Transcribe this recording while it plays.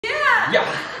Yeah.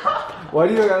 Why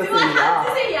do you gotta say Do I have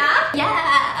to say yeah?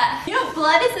 Yeah. You know,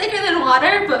 blood is thicker than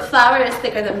water, but flour is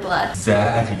thicker than blood.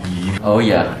 Zaddy. Oh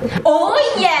yeah. Oh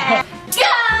yeah. Good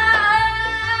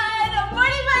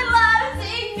morning, my loves.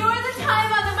 Ignore the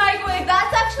time on the microwave.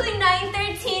 That's actually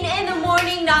 9:13 in the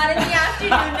morning, not in the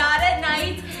afternoon, not at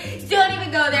night. Don't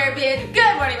even go there, bitch.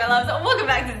 Good morning, my loves. Welcome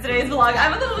back to today's vlog.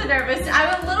 I'm a little bit nervous.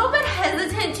 I'm a little bit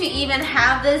hesitant to even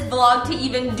have this vlog, to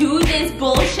even do this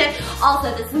bullshit.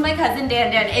 Also, this is my cousin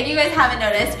Dan. If you guys haven't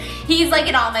noticed, he's like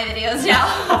in all my videos now.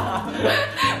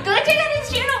 Go check out his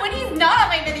channel when he's not on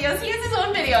my videos. He has his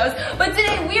own videos. But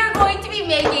today we are going to be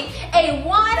making a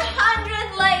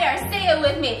 100 layer. Say it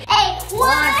with me. A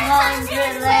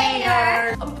 100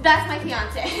 layer. That's my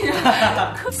fiance.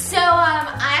 So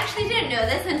I actually didn't know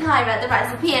this until I read the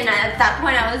recipe, and at that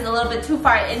point I was a little bit too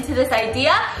far into this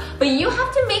idea. But you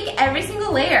have to make every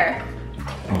single layer.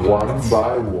 One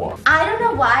by one. I don't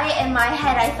know why in my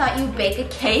head I thought you bake a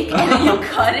cake and then you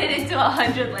cut it into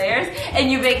 100 layers,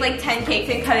 and you bake like 10 cakes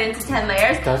and cut it into 10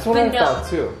 layers. That's what I thought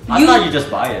too. I thought you just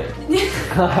buy it. He's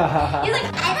like,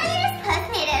 I thought you just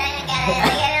Postmate it. I don't get it. Like,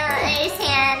 I don't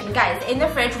understand. Guys, in the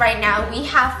fridge right now we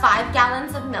have 5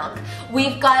 gallons of milk.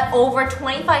 We've got over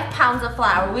 25 pounds of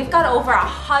flour. We've got over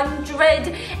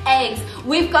 100 eggs.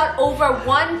 We've got over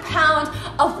 1 pound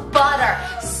of butter.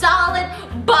 Solid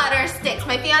butter sticks.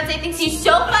 My fiance thinks he's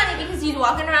so funny because he's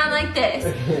walking around like this.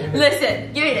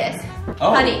 Listen, give me this.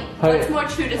 Oh. Honey, what's more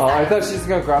true to say? Oh, I thought she's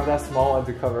gonna grab that small one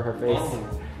to cover her face.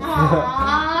 Oh.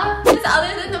 Aww. Just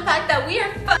other than the fact that we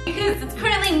are fucked because it's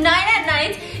currently 9 at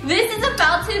night. This is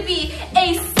about to be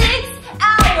a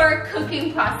 6-hour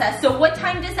cooking process. So what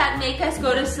time does that make us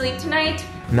go to sleep tonight?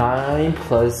 9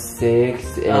 plus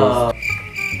 6 is...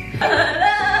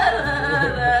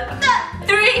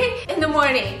 3 in the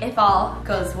morning, if all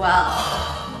goes well.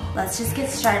 Let's just get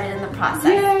started in the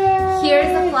process. Yay. Here's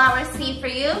a flour sieve for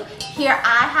you. Here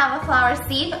I have a flour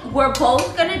sieve. We're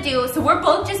both gonna do, so we're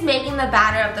both just making the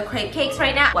batter of the crepe cakes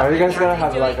right now. Are you guys gonna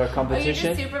have like a competition? Are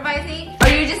you just supervising? Are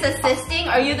you just assisting?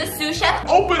 Are you the sous chef?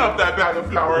 Open up that bag of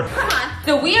flour. Come on.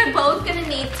 So we are both gonna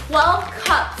need 12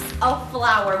 cups of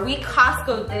flour. We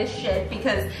Costco this shit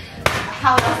because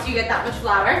how else do you get that much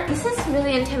flour? This is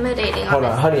really intimidating. Hold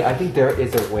on, honey, I think there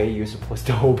is a way you're supposed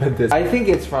to open this. I think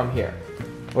it's from here.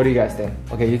 What do you guys think?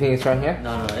 Okay, you think it's from here?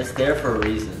 No, it's there for a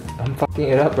reason. I'm fucking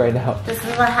it up right now. This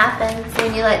is what happens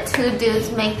when you let 2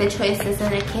 dudes make the choices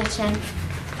in a kitchen.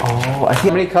 Oh, I see.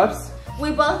 How many cups?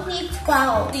 We both need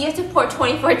 12. So you have to pour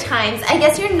 24 times. I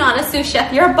guess you're not a sous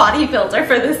chef, you're a bodybuilder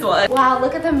for this one. Wow,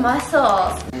 look at the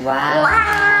muscles. Wow.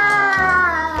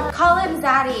 Wow. Call him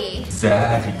Zaddy.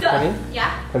 Zaddy. Honey?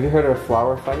 Yeah? Have you heard of a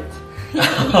flower fight?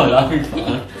 Oh, that'd be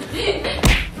fun.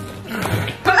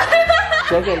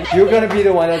 Second, you're gonna be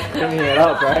the one that's cleaning it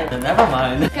up, right? Never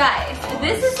mind. Guys,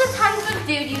 this is the type of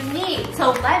dude you need.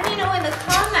 So let me know in the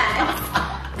comments.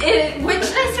 When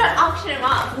should I start auctioning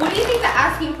off? What do you think the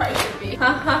asking price should be?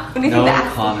 What do you think the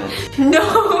asking? Comment.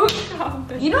 No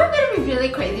comment. You know I'm gonna be really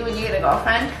crazy when you get a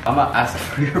girlfriend? I'm gonna ask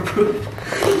for your proof.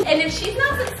 And if she's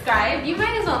not subscribed, you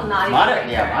might as well not even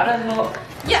Might as well.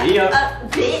 Yeah, See ya.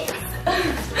 bitch.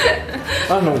 I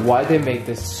don't know why they make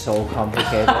this so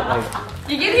complicated. Like,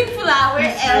 you're getting flour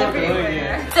everywhere.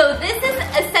 brilliant. So this is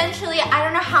essentially, I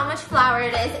don't know how much flour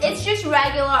it is. It's just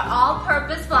regular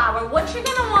all-purpose flour. What you're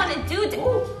gonna wanna do,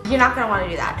 you're not gonna wanna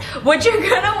do that. What you're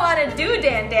gonna wanna do,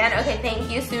 Dan. Okay, thank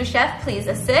you, sous chef. Please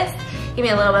assist. Give me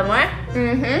a little bit more.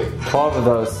 12 of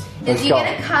those. Let's Is you go.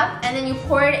 get a cup and then you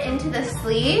pour it into the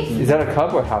sleeve. Is that a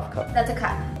cup or half cup? That's a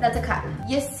cup. That's a cup.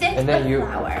 You sift And then the you,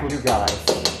 flour. you guys.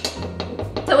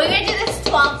 So we're gonna do this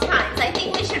 12 times. I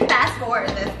think we should fast forward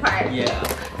this part. Yeah.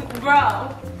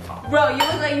 Bro, you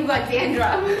look like you got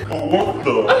dandruff. What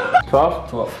the? 12?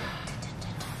 12.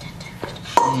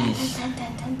 Jeez.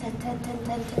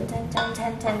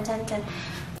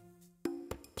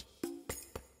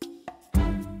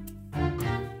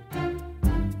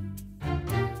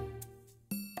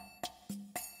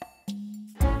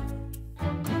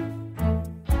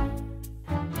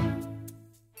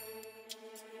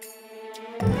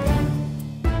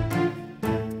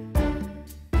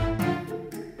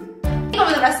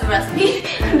 The rest of the recipe.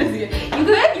 I'm just kidding. You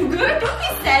good? You good? Don't be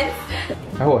sense.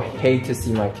 I would hate to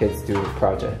see my kids do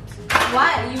projects.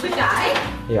 What? You would die?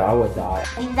 Yeah, I would die.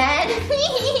 And then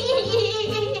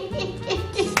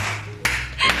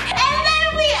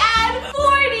we add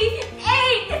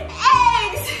 48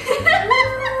 eggs.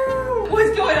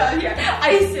 What's going on here?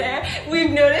 I swear, we've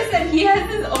noticed that he has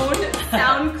his own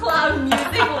SoundCloud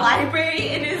music library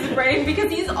in his brain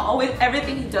because he's always,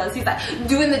 everything he does, he's like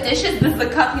doing the dishes, this is the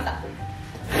cup, he's like.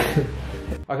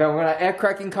 Okay, we're gonna egg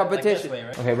cracking competition. Like this way,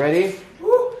 right? Okay, ready?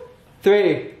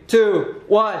 3, 2,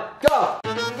 1, go!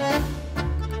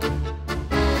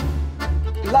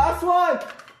 Last one!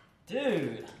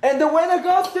 Dude. And the winner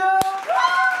goes to...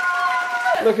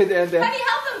 Look at Dan Dan. Honey,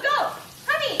 help him go!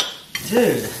 Honey!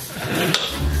 Dude.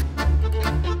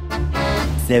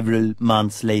 Several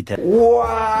months later.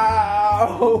 Wow!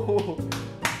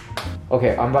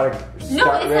 Okay, I'm about to No,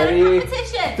 start. it's Ready? not a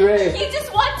competition. 3, You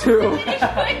just want to 2, finish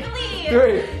quickly.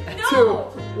 3, No.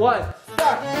 2, 1,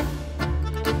 start!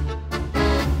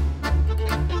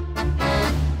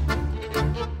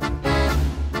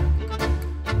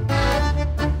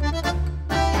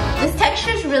 This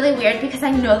texture is really weird because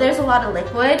I know there's a lot of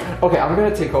liquid. Okay, I'm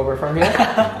gonna take over from here.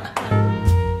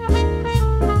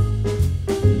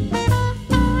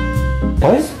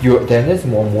 Why is your Dennis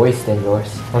more moist than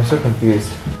yours? I'm so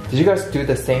confused. Did you guys do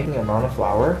the same amount of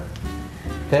flour?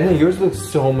 Then yours looks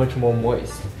so much more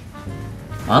moist.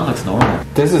 Mine looks normal.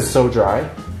 This is so dry.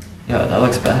 Yeah, that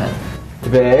looks bad.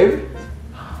 Babe,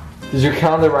 did you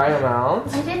count the right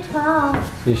amount? I did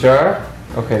 12. You sure?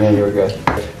 Okay, then you're good.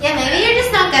 Yeah, maybe you're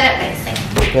just not good at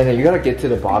mixing. Then you gotta get to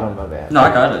the bottom of it. No, I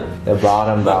got it. The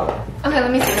bottom. Okay,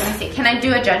 let me see. Can I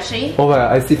do a judge sheet? Oh my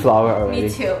god, I see flour already. Me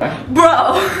too.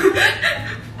 Bro!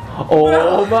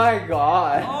 Oh my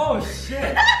god. Oh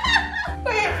shit.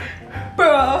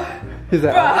 Bro! He's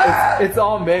like, oh, it's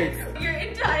all mixed. Your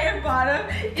entire bottom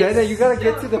is Jenna, you gotta so...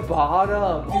 get to the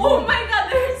bottom. Oh my god,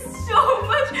 there's so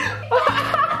much.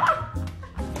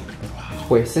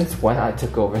 Wait, since when I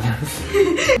took over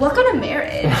this? What kind of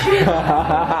marriage?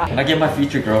 Can I get my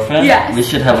future girlfriend? Yes. We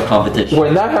should have a competition.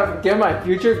 When I get my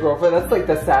future girlfriend, that's like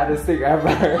the saddest thing ever.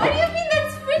 What do you mean?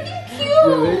 That's freaking cute.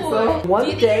 You think so? One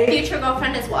do you day- think your future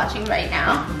girlfriend is watching right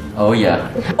now? Oh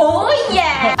yeah. Oh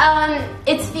yeah.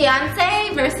 It's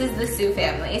fiance versus the Sue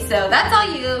family. So that's all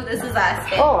you. This is us.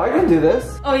 Oh, I can do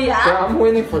this. Oh Yeah, yeah. I'm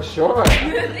winning for sure.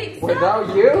 You think so?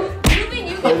 Without you, You think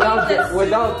you can beat the Sue?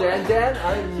 without Dan Dan,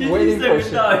 I'm winning for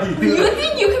sure. You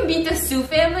think you can beat the Sue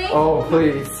family? Oh,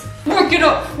 please. Work it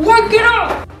out. Work it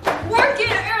out. Work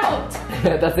it out.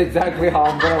 That's exactly how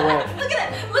I'm gonna win. Look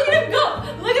at it. Look at him go.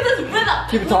 Look at this rhythm.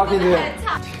 Keep talking to him.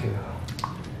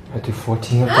 I do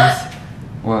 14 of this.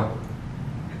 What?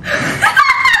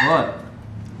 What?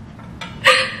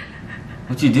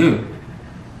 What'd you do?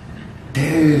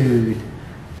 Dude.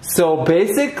 So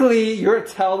basically, you're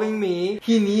telling me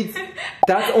he needs,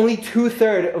 that's only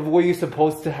 2/3 of what you're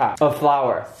supposed to have of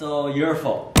flour. So your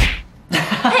fault.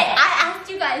 Hey, I asked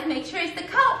you guys, make sure it's the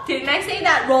cup. Didn't I say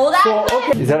that? Roll that. So, quick.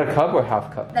 okay. Is that a cup or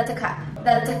half cup? That's a cup.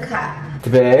 That's a cup.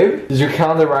 Babe, did you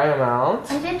count the right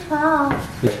amount? I did 12.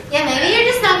 Yeah, maybe you're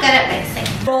just not good at mixing.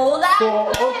 Roll that. So,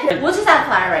 okay. We'll just add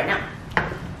flour right now.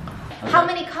 How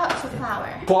many cups of flour?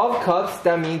 12 cups,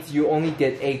 that means you only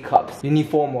get 8 cups. You need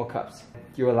 4 more cups.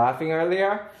 You were laughing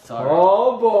earlier? Sorry.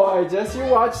 Oh boy, just you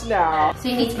watch now. So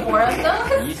you need 4 of Are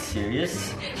those? you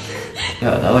serious?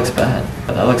 Yeah, that looks bad.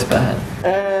 That looks bad.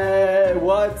 Hey,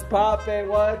 what's poppin'?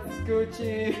 What's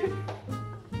Gucci?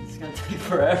 It's gonna take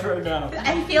forever now.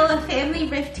 I feel a family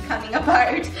rift coming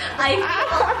apart.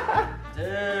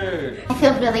 Dude. I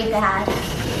feel really bad.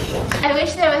 I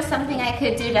wish there was something I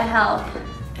could do to help.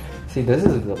 See, this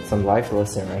is some life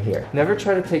lesson right here. Never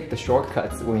try to take the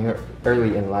shortcuts when you're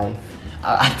early in life.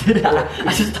 I did it.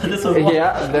 I just done this one.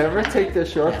 Yeah, never take the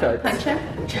shortcuts. Punch him?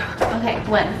 Okay,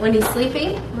 when? When he's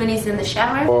sleeping? When he's in the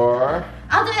shower? Or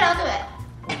I'll do it, I'll do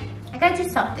it. I gotta do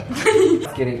something.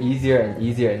 it's getting easier and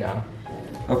easier now.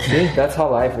 Okay. See, that's how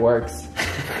life works.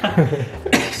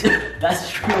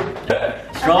 That's true.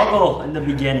 Struggle in the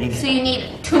beginning. So you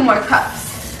need 2 more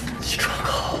cups.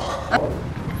 Struggle.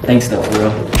 Thanks though, for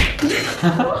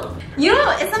real. You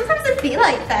know, sometimes it be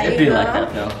like that, It'd you be know? like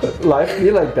that though. Life be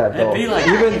like that though. It'd be like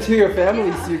even to your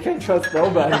families, you can't trust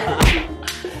nobody.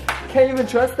 Can't even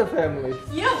trust the family.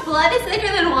 You know, blood is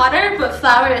thicker than water, but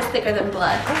flour is thicker than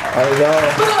blood. I know.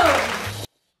 Boom!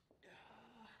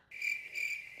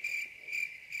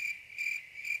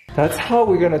 That's how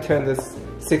we're gonna turn this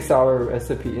 6-hour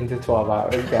recipe into 12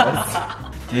 hours,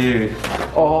 guys. Dude.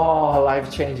 Oh, life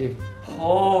changing.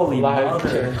 Holy Life mother.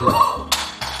 changing.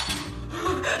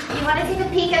 You wanna take a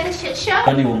peek at the shit show?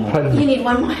 I need one more. You need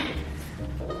 1 more.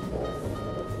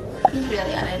 You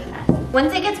really gotta do that.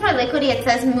 Once it gets more liquidy, it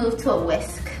says move to a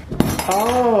whisk.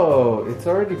 Oh, it's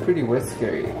already pretty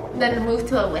whiskery. Then move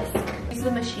to a whisk. Use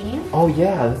the machine. Oh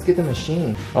yeah, let's get the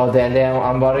machine. Oh, then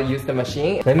I'm about to use the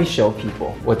machine. Let me show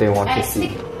people what they want to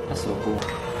see. That's so cool.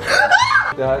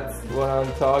 That's what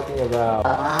I'm talking about.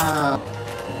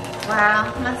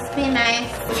 Wow, must be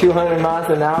nice. 200 miles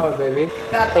an hour, baby.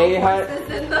 Got the 800, horses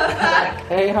in the back.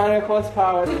 800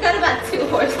 horsepower. We've got about 2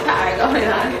 horsepower going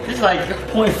on. It's like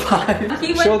 0.5.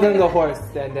 He Show went them the horse,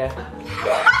 then.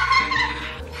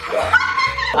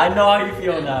 I know how you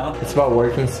feel now. It's about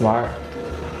working smart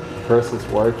versus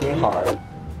working hard. On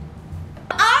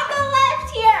the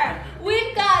left here,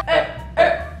 we've got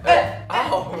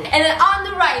and then on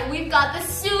the right, we've got the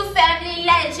Sue family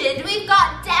legend. We've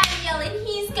got Daniel, and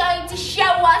he's going to show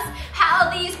us how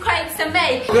these crepes are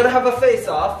made. We're gonna have a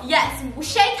face-off. Yes,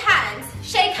 shake hands.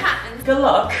 Shake hands. Good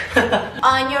luck.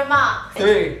 On your mark.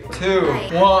 3, 2,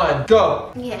 1,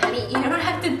 go. Yeah, honey, you don't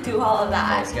have to do all of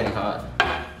that. It's getting hot.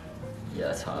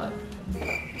 Yeah, it's hot.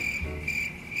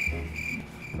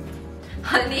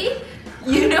 Honey,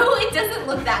 you know it doesn't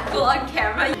look that cool on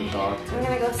camera. Dog. I'm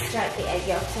gonna go start the egg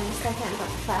yolks in a second, but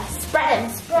first,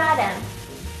 spread them.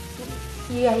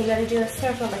 Yeah, you gotta do a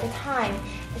circle like a time.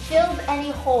 Fill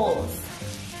any holes.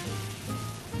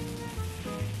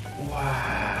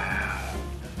 Wow.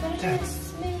 Gotta do a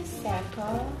smooth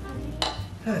circle.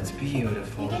 That's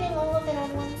beautiful. You're getting all of it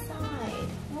on one side.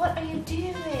 What are you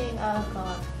doing? Oh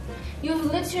god. You've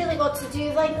literally got to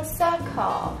do like a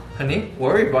circle. Honey,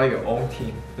 worry about your own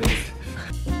team, please.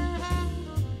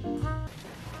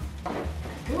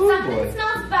 Something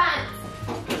smells bad.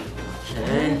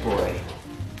 Oh boy.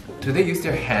 Do they use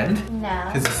their hand? No.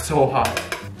 Because it's so hot.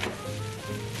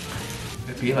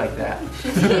 It'd be like that. She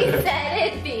said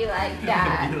it'd be like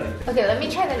that. It'd be like that. Okay, let me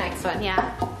try the next one,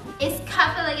 yeah? It's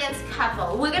couple against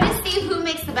couple. We're gonna see who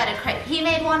makes the better crepe. He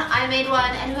made one, I made one,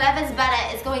 and whoever's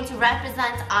better is going to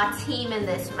represent our team in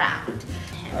this round.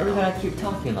 Are we gonna keep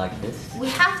talking like this? We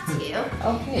have to.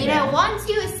 Okay. You know, once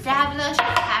you establish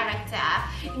a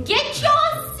character, get your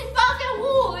fucking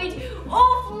wood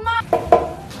off my...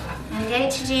 I'm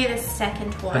going to do the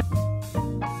second one.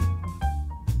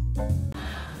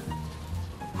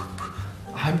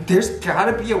 There's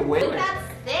gotta be a way. With that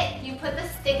stick, you put the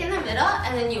stick in the middle,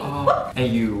 and then you whoop.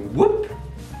 And you whoop.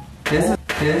 This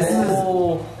is...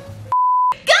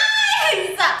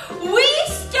 Guys! We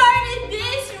started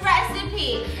this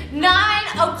recipe 9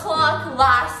 o'clock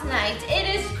last night.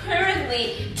 It is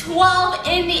currently 12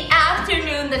 in the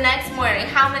afternoon the next morning.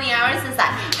 How many hours is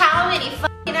that? How many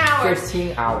fucking hours?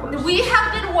 15 hours. We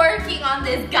have been working on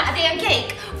this goddamn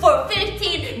cake for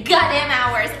 15 goddamn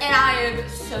hours, and I am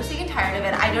so sick and tired of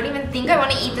it. I don't even think I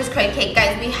want to eat this crepe cake,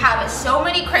 guys. We have so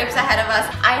many crepes ahead of us.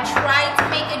 I tried to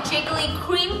make a jiggly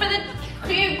cream for the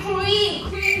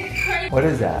cream. What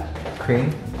is that?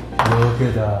 Cream? Look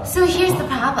at that. So here's the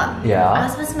problem. Yeah? I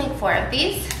was supposed to make 4 of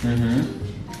these.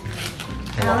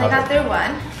 Mm-hmm. I only got through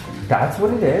 1. That's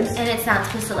what it is? And it's not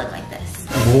supposed to look like this.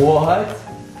 What?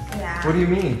 Yeah. What do you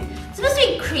mean? It's supposed to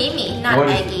be creamy, not What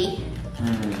is- eggy.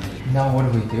 Now what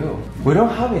do we do? We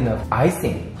don't have enough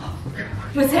icing.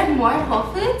 Was there more at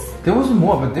Whole Foods? There was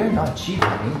more, but they're not cheap,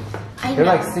 honey. I They're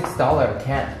know. like $6 a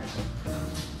can.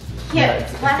 Here, Yeah,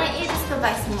 it's- why don't you just go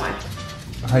buy some more?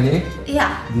 Honey,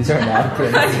 Yeah. these are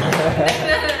napkins.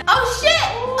 Oh shit!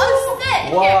 Oh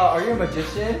shit! Wow, Here. are you a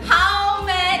magician? How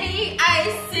many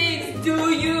icings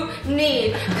do you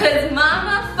need? Cause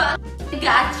mama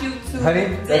got you to Honey,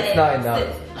 that's not enough.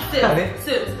 Honey?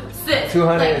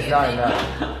 200 is not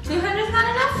enough. 200 is not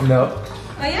enough? No.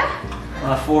 Oh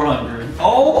yeah? 400.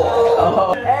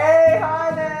 Oh! Hey,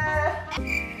 honey!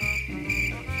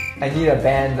 I need a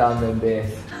band on the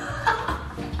base.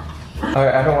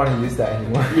 Alright, I don't want to use that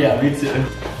anymore. Yeah, me too.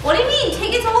 What do you mean?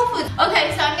 Take it to Whole Foods.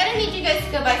 Okay, so I'm gonna need you guys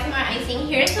to go buy some more icing.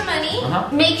 Here's the money.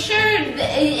 Make sure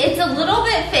it's a little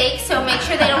bit fake, so make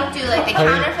sure they don't do like the Honey,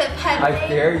 counterfeit pen. I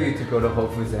dare you to go to Whole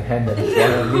Foods and hand them one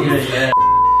of these. Yeah.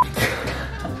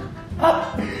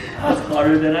 That's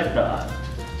harder than I thought.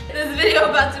 This video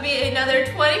about to be another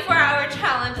 24-hour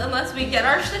challenge unless we get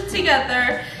our shit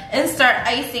together and start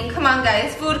icing. Come on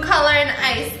guys, food color and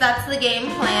ice, that's the game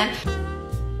plan.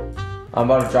 I'm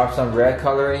about to drop some red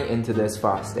coloring into this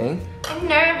frosting. I'm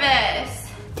nervous.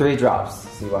 3 drops,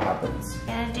 see what happens.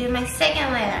 I'm gonna do my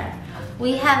second layer.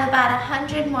 We have about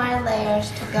 100 more layers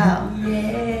to go.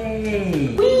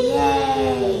 Yay!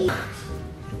 Yay!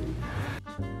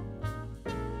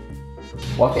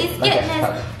 Walk it He's like getting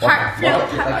that. his Walk heart it, walk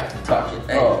flow it like it, touch it.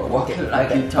 Oh, walk it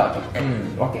like it, touch it.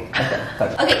 Walk it like that,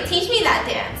 touch it. Okay, teach me that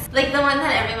dance. Like the one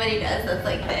that everybody does that's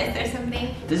like this or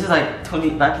something. This is like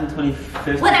back in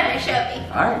 2015. Whatever, show me.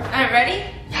 Alright. Alright, ready?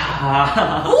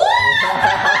 Yeah. Woo!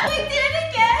 We did it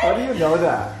again! How do you know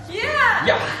that? Yeah!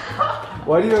 Yeah.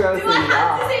 Why do you gotta Do say I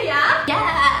have to yeah? say yeah?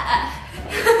 Yeah!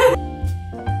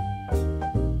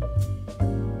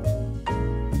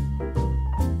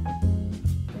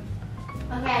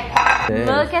 Okay.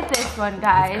 Look at this one,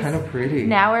 guys. Kind of pretty.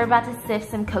 Now we're about to sift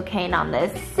some cocaine on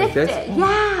this. Sift this? it.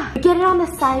 Yeah. Get it on the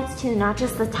sides too, not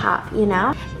just the top, you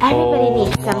know? Everybody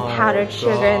needs some my powdered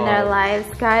sugar in their God. lives,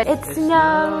 guys. It's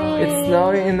snowing. It's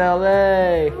snowing in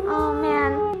LA. Oh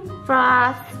man.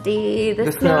 Frosty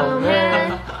the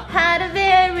Snowman had a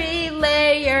very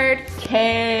layered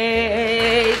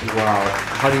cake. Wow.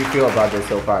 How do you feel about this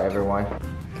so far, everyone?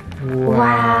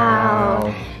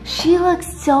 Wow. She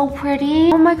looks so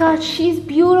pretty. Oh my god, she's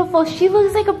beautiful. She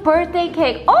looks like a birthday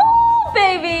cake. Oh,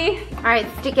 baby. All right,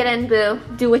 stick it in, boo.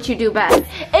 Do what you do best.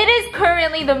 It is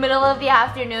currently the middle of the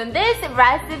afternoon. This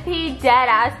recipe, dead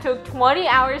ass, took 20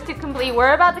 hours to complete.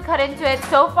 We're about to cut into it.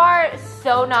 So far,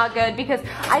 so not good because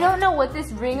I don't know what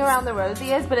this ring around the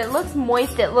rosy is, but it looks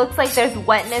moist. It looks like there's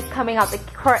wetness coming out the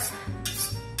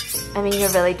I mean, you're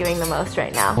really doing the most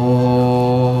right now.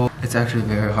 Oh, it's actually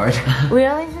very hard. We're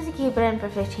only supposed to keep it in for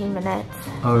 15 minutes.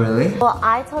 Oh, really? Well,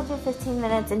 I told you 15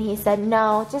 minutes and he said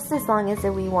no, just as long as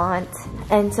we want.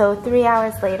 And so 3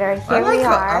 hours later, here we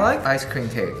are. I like ice cream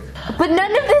cake. But none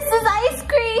of this is ice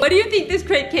cream. What do you think this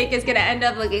crepe cake is gonna end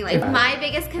up looking like? My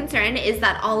biggest concern is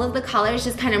that all of the colors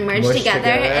just kind of merge together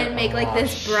and make like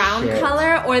this brown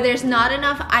color, or there's not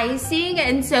enough icing,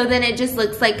 and so then it just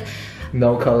looks like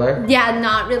no color? Yeah,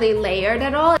 not really layered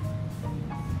at all.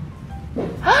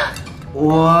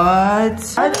 What?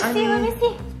 Let me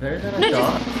see. Better than I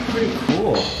thought. Pretty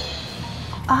cool.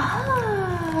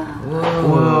 Oh.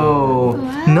 Whoa.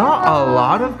 Wow. Not a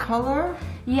lot of color?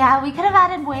 Yeah, we could have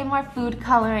added way more food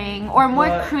coloring or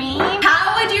more cream.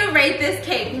 How would you rate this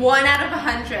cake? 1 out of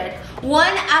 100.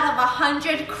 1 out of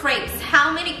 100 crepes.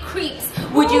 How many crepes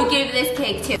would you give this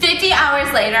cake to? 50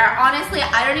 hours later, honestly,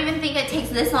 I don't even think it takes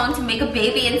this long to make a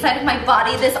baby inside of my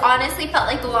body. This honestly felt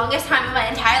like the longest time of my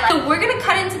entire life. So we're gonna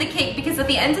cut into the cake because at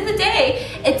the end of the day,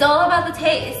 it's all about the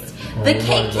taste. The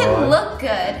cake can look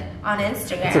good on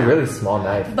Instagram. It's a really small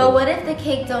knife. But what if the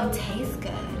cake don't taste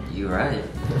good? You're right.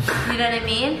 You know what I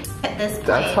mean? At this point.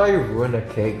 That's how you ruin a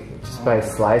cake. Just by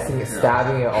slicing it,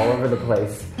 stabbing it all over the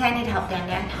place. I need help,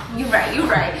 Dan. You're right, you're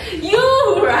right.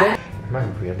 You're right. Am I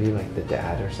really like the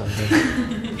dad or something?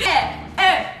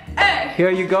 Here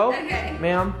you go, Okay.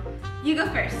 ma'am. You go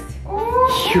first.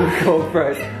 You go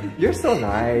first. You're so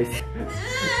nice.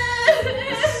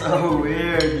 So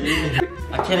weird, dude.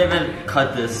 I can't even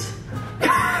cut this.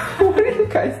 What are you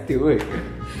guys doing?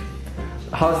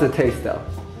 How's the taste though?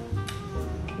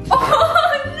 Oh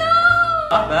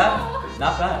no! Not bad.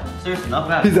 Not bad. Seriously, not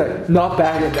bad. He's like, not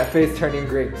bad, and that face turning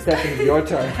green. Stephanie, your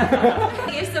turn.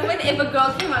 If a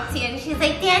girl came up to you and she's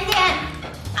like, Dan,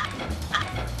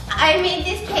 I made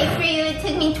this cake for you. It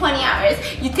took me 20 hours.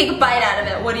 You take a bite out of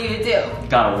it. What do?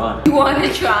 Gotta run. You want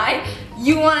to try?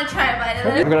 You want to try a bite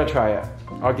of it? I'm gonna try it.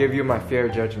 I'll give you my fair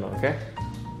judgment, okay?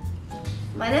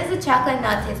 Why does the chocolate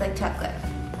not taste like chocolate?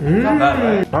 Not bad,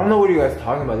 right? I don't know what you guys are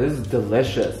talking about. This is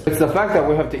delicious. It's the fact that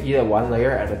we have to eat it one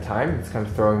layer at a time. It's kind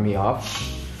of throwing me off.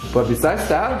 But besides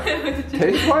that,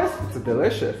 taste-wise, it's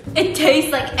delicious. It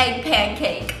tastes like egg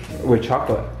pancake. With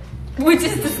chocolate. Which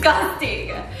is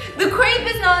disgusting. The crepe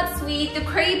is not sweet. The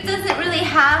crepe doesn't really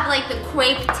have like the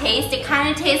crepe taste. It kind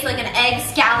of tastes like an egg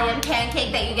scallion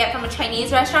pancake that you get from a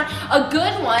Chinese restaurant. A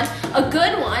good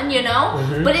one, you know?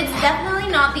 But it's definitely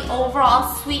not the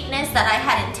overall sweetness that I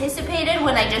had anticipated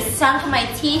when I just sunk my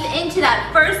teeth into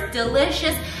that first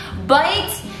delicious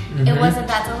bite. It wasn't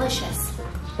that delicious.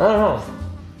 I don't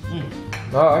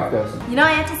know. I like this. You know,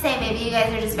 I have to say, maybe you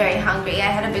guys are just very hungry. I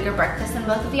had a bigger breakfast than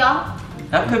both of y'all.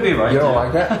 That could be right. You don't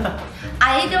like that?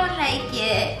 I don't like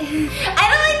it. I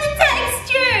don't like the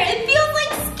texture. It feels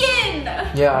like skin.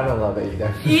 Yeah, I don't love it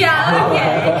either. Yeah,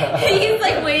 okay. He's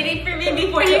like waiting for me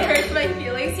before he hurts my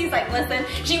feelings. He's like, listen,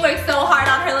 she worked so hard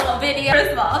on her little video.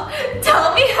 First of all,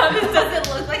 tell me how this doesn't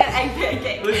look like an egg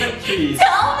pancake. It looks like cheese.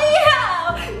 Tell me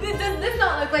how. Does this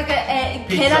not look like a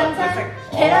keranjan?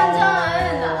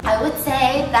 Keranjan. I would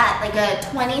say that like a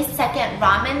 20-second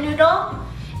ramen noodle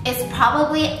is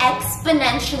probably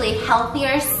exponentially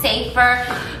healthier, safer,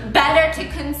 better to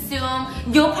consume.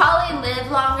 You'll probably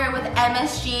live longer with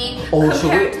MSG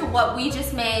compared to what we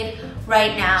just made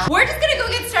right now. We're just gonna go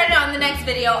get started on the next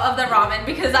video of the ramen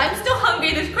because I'm still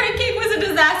hungry. This crepe cake was a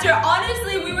disaster.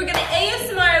 Honestly, we were gonna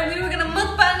ASMR, we were gonna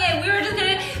mukbang it, we were just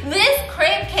gonna... This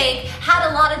crepe cake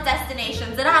had a lot of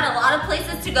destinations. It had a lot of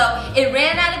places to go. It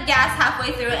ran out of gas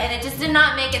halfway through and it just did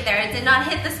not make it there. It did not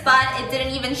hit the spot. It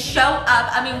didn't even show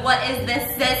up. I mean, what is this,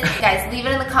 sis? Guys, leave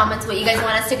it in the comments what you guys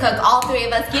want us to cook, all three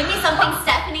of us. Give me something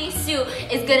Stephanie Sue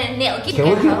is gonna nail.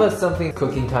 Can we give us something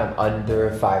cooking time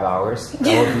under 5 hours?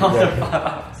 That would be great.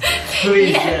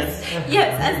 Please,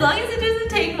 yes, as long as it doesn't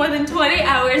take more than 20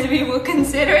 hours, we will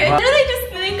consider it. Literally just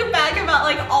think back about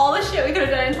like all the shit we could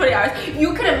have done in 20 hours.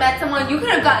 You could have met someone, you could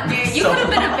have gotten married, you could have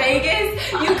been to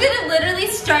Vegas, you could have literally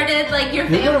started like your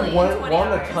family. You could have in 20 won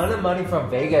hours. a ton of money from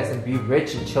Vegas and be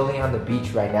rich and chilling on the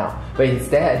beach right now. But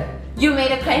instead, you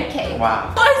made a crepe cake.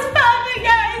 Wow. What's poppin',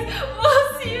 guys?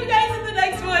 We'll see you guys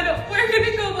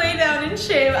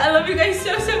shame. I love you guys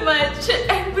so much,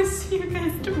 and we'll see you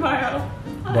guys tomorrow.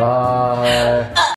 Bye.